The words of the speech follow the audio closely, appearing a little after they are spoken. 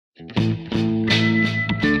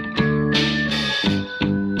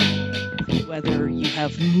Whether you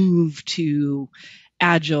have moved to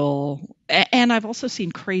Agile, and I've also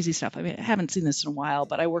seen crazy stuff. I mean, I haven't seen this in a while,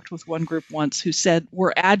 but I worked with one group once who said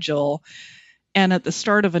we're Agile, and at the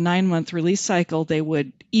start of a 9-month release cycle,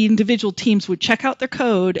 individual teams would check out their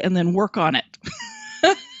code and then work on it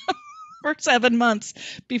for 7 months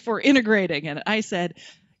before integrating. And I said,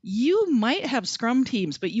 you might have Scrum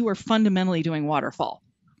teams, but you are fundamentally doing Waterfall.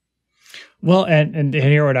 Well, and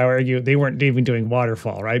here what I argue, they weren't even doing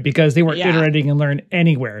Waterfall, right? Because they weren't iterating and learn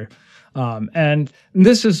anywhere. And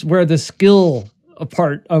this is where the skill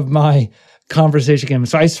part of my conversation came.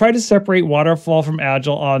 So I try to separate Waterfall from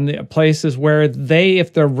Agile on the places where they,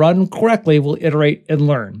 if they're run correctly, will iterate and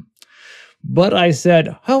learn. But I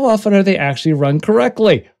said, how often are they actually run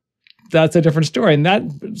correctly? That's a different story. And that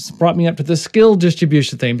brought me up to the skill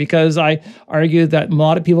distribution thing, because I argued that a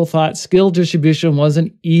lot of people thought skill distribution was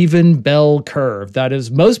an even bell curve. That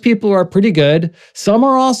is, most people are pretty good, some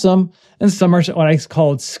are awesome, and some are what I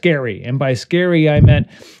called scary. And by scary, I meant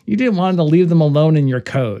you didn't want to leave them alone in your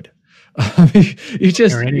code.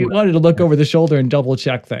 You wanted to look over the shoulder and double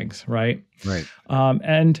check things, right? Right.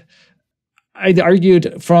 And I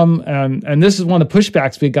argued from, and this is one of the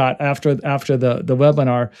pushbacks we got after the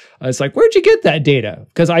webinar. It's like, where'd you get that data?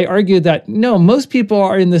 Because I argued that, no, most people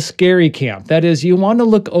are in the scary camp. That is, you want to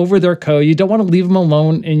look over their code. You don't want to leave them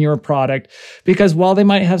alone in your product, because while they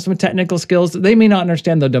might have some technical skills, they may not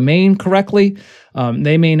understand the domain correctly.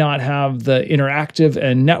 They may not have the interactive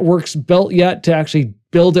and networks built yet to actually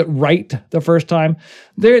build it right the first time.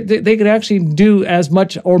 They could actually do as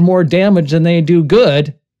much or more damage than they do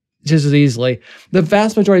good just as easily. The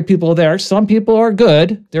vast majority of people there, some people are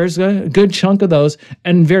good. There's a good chunk of those,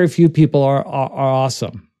 and very few people are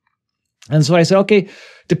awesome. And so I said, okay,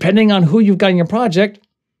 depending on who you've got in your project,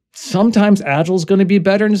 sometimes Agile is going to be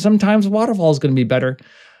better and sometimes Waterfall is going to be better,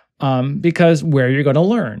 because where you're going to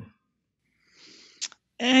learn.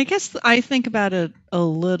 I guess I think about it a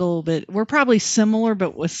little bit. We're probably similar,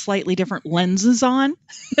 but with slightly different lenses on.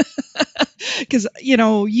 Because,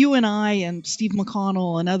 you and I and Steve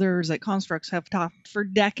McConnell and others at Construx have talked for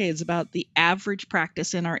decades about the average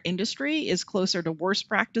practice in our industry is closer to worst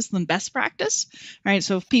practice than best practice, right?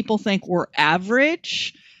 So if people think we're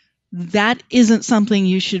average, that isn't something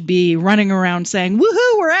you should be running around saying,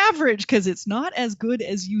 woohoo, we're average, because it's not as good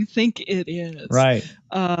as you think it is. Right.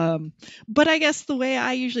 But I guess the way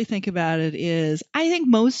I usually think about it is, I think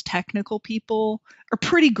most technical people are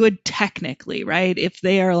pretty good technically, right? If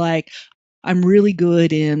they are like, I'm really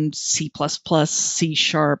good in C++, C#,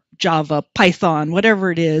 Java, Python,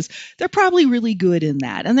 whatever it is, they're probably really good in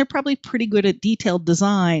that. And they're probably pretty good at detailed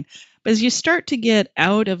design. But as you start to get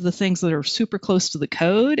out of the things that are super close to the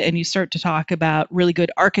code, and you start to talk about really good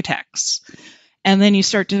architects, and then you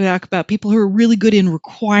start to talk about people who are really good in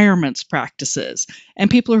requirements practices, and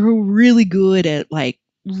people who are really good at like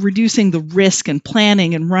reducing the risk and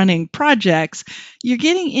planning and running projects, you're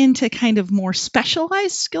getting into kind of more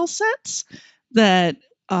specialized skill sets that,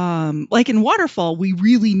 like in Waterfall, we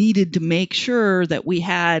really needed to make sure that we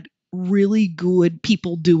had really good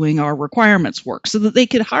people doing our requirements work so that they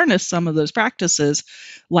could harness some of those practices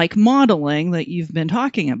like modeling that you've been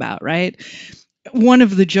talking about, right? One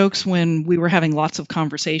of the jokes when we were having lots of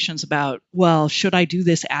conversations about, well, should I do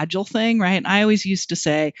this Agile thing, right? And I always used to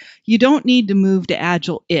say, you don't need to move to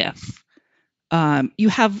Agile if you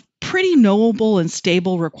have pretty knowable and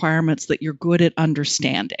stable requirements that you're good at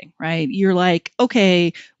understanding, right? You're like,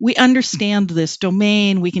 okay, we understand this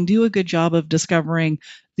domain. We can do a good job of discovering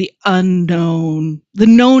the known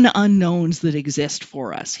unknowns that exist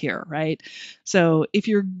for us here, right? So if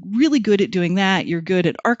you're really good at doing that, you're good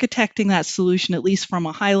at architecting that solution, at least from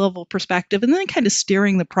a high level perspective, and then kind of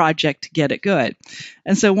steering the project to get it good.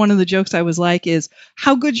 And so one of the jokes I was like is,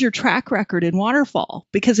 how good's your track record in Waterfall?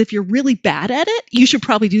 Because if you're really bad at it, you should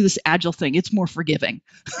probably do this Agile thing. It's more forgiving.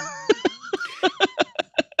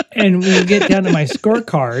 And when you get down to my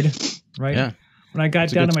scorecard, right? Yeah. When I got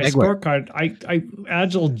down to my scorecard, I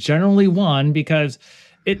Agile generally won because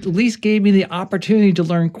it at least gave me the opportunity to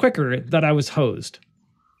learn quicker that I was hosed.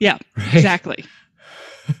 Yeah, right? Exactly.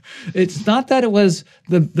 It's not that it was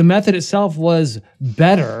the method itself was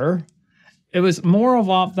better. It was more of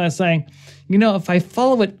often saying, if I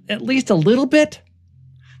follow it at least a little bit.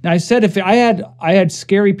 Now I said if I had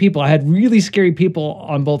scary people, I had really scary people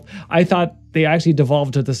on both. I thought they actually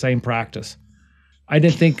devolved to the same practice. I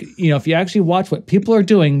didn't think, if you actually watch what people are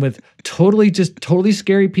doing with totally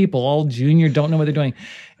scary people, all junior, don't know what they're doing,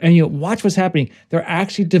 and you watch what's happening, they're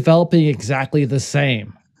actually developing exactly the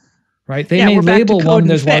same, right? They Yeah, may we're back to label code one and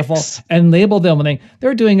there's Waterfall fix. and label them when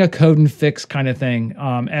they're doing a code and fix kind of thing.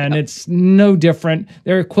 And it's no different.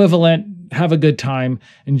 They're equivalent. Have a good time.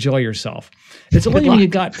 Enjoy yourself. It's only when you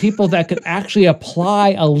got people that could actually apply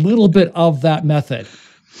a little bit of that method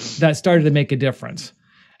that started to make a difference.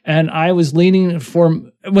 And I was leaning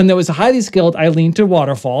when there was a highly skilled, I leaned to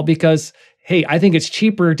Waterfall because, hey, I think it's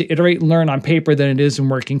cheaper to iterate and learn on paper than it is in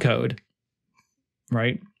working code,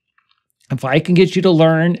 right? If I can get you to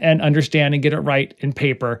learn and understand and get it right in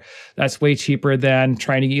paper, that's way cheaper than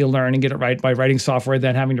trying to get you to learn and get it right by writing software,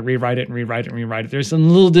 then having to rewrite it and rewrite it and rewrite it. There's a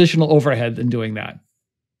little additional overhead than doing that.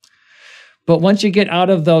 But once you get out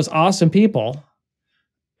of those awesome people,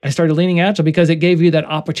 I started leaning Agile because it gave you that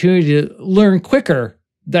opportunity to learn quicker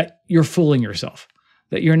that you're fooling yourself,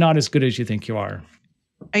 that you're not as good as you think you are.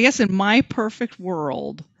 I guess in my perfect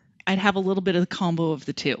world, I'd have a little bit of the combo of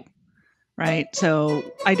the two. Right. So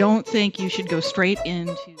I don't think you should go straight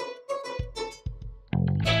into